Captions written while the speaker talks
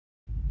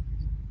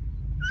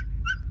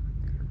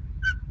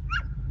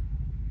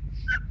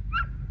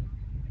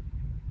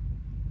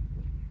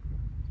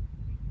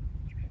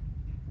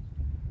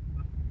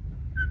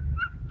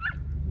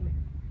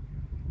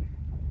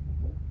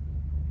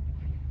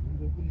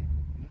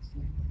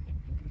Jasne.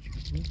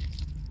 Počkaj, tu.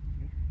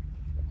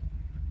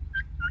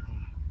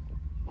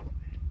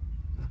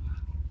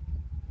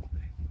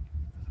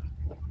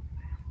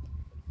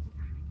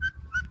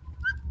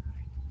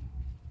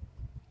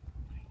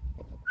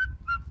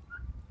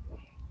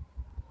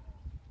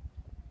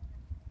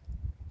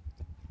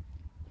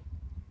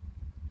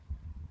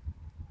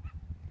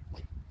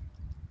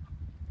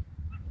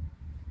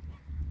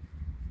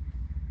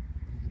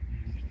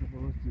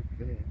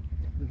 Super.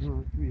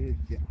 No, tu je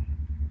ešte.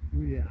 Tu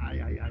je, aj.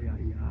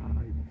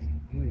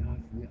 No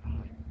jasne,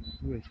 aj.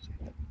 Tu ešte.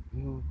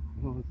 No,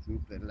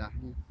 super,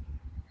 ľahni.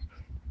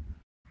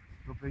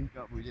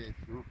 Stopenka bude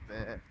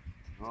super.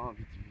 No,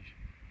 vidíš.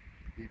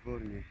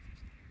 Výborne.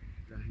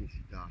 Ľahni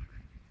si tak.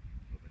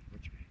 Dobre,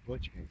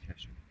 počkaj,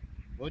 Šašo.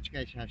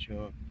 Počkaj,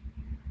 Šašo.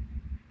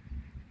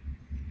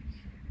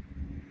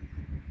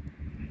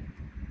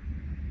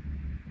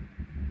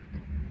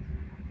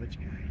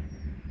 Počkaj.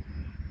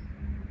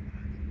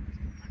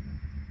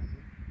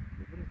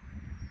 Dobre.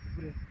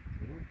 Super.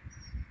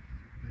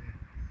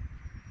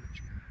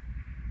 Počkaj.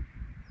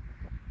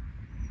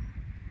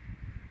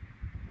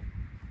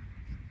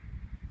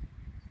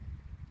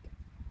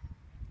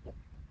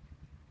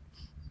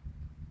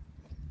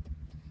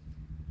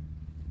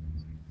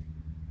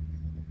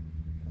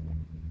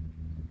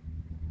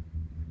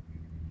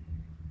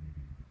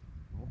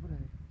 Dobre.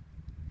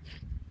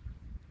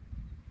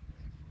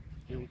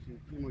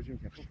 Nemôžem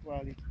ťa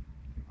pochváliť.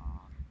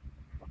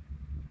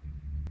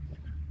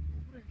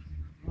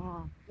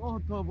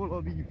 To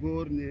bolo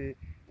výborné,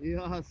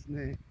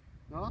 jasné.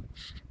 No?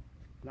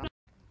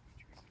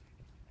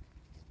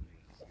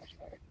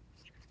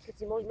 Keď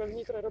si môžeme v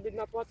Nitre robiť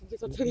na placu, kde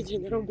sa celý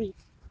deň robí.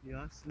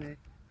 Jasné.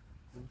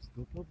 No,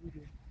 stopa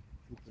bude.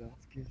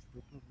 Súprácké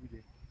stopa bude.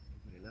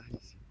 Dobre, ľahni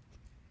si.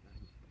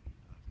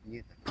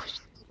 Nie tak.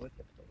 Poď.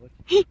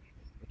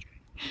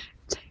 Počkaj.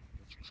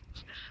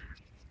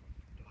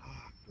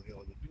 Tak, to je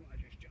ono. Tu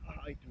máš ešte.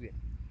 Aj tu je.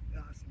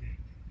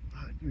 Jasné.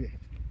 Aj tu je.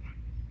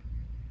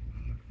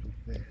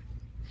 Super.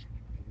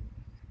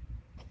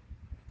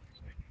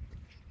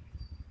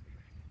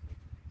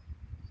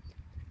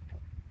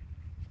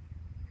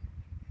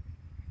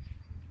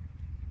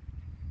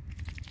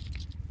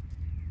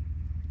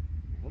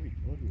 No,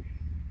 výborne.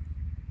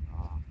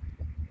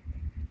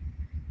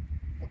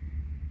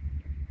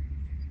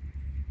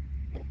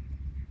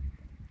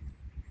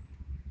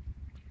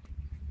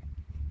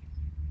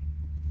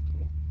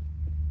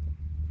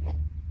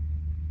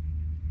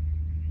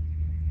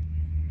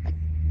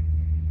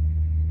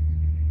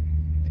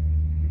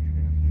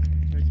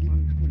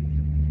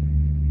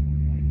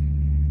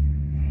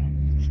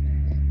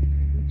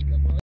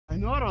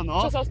 Noro,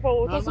 no. Čo sa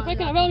spolu, to sú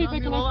pekné, veľmi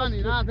pekné fotky.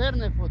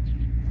 Nádherné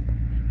fotky.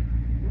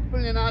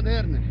 Úplne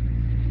nádherné.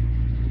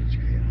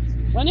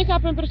 Ja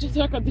nechápem, prečo si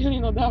ako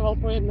Dilino dával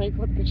po jednej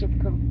fotke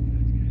všetko.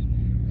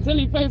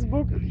 Celý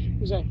Facebook,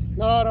 že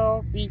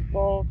Noro,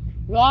 Fifo,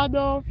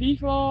 Vlado,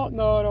 Fifo,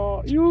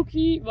 Noro,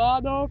 Juki,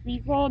 Vlado,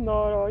 Fifo,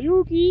 Noro,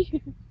 Juki.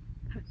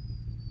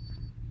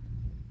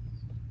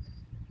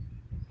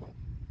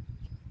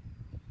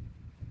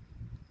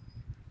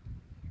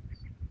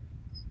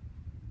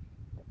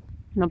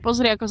 No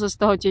pozri, ako sa z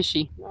toho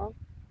teší. No,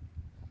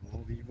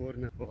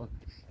 výborná bola.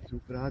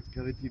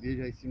 Súprácka, veď ty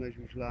vieš, aj si máš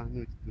už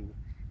láhnuť tu.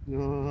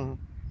 No,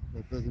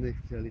 toto sme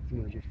chceli, tu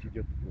máš ešte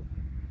ďobku.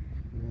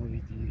 No,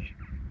 vidíš,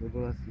 to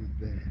bola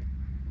super.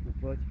 No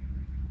poď,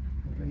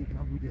 stopenka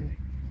bude,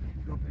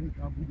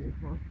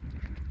 poď.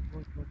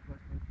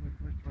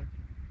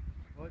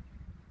 Poď,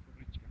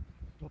 Dobrička,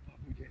 stopa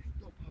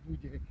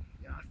bude,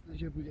 jasné,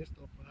 že bude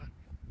stopa.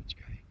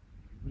 Počkaj,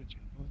 Dobrička,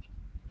 poď.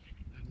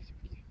 Dáme si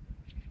pekne.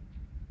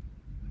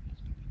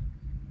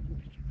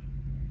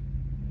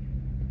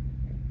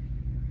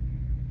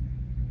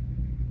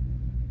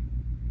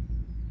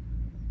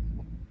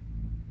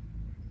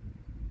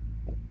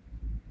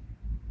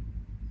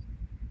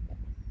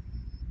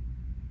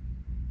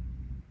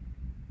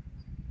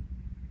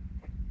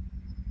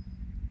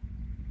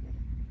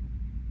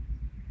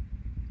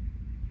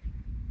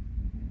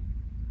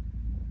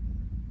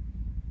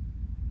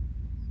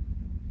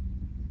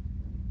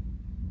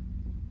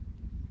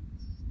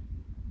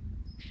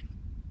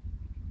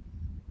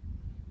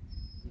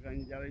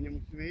 Ani ďalej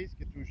nemusíme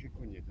ísť, keď tu už je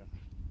koniec. Aj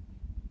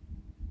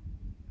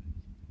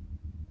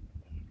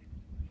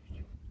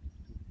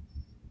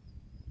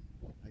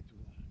tu.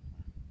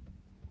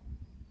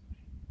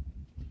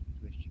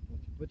 Tu ešte,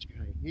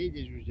 počkaj,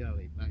 nejdeš už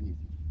ďalej, páni.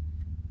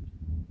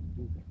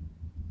 Tu.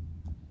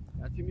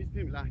 Ja si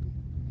myslím, ľahni,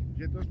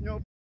 že to s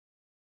ňou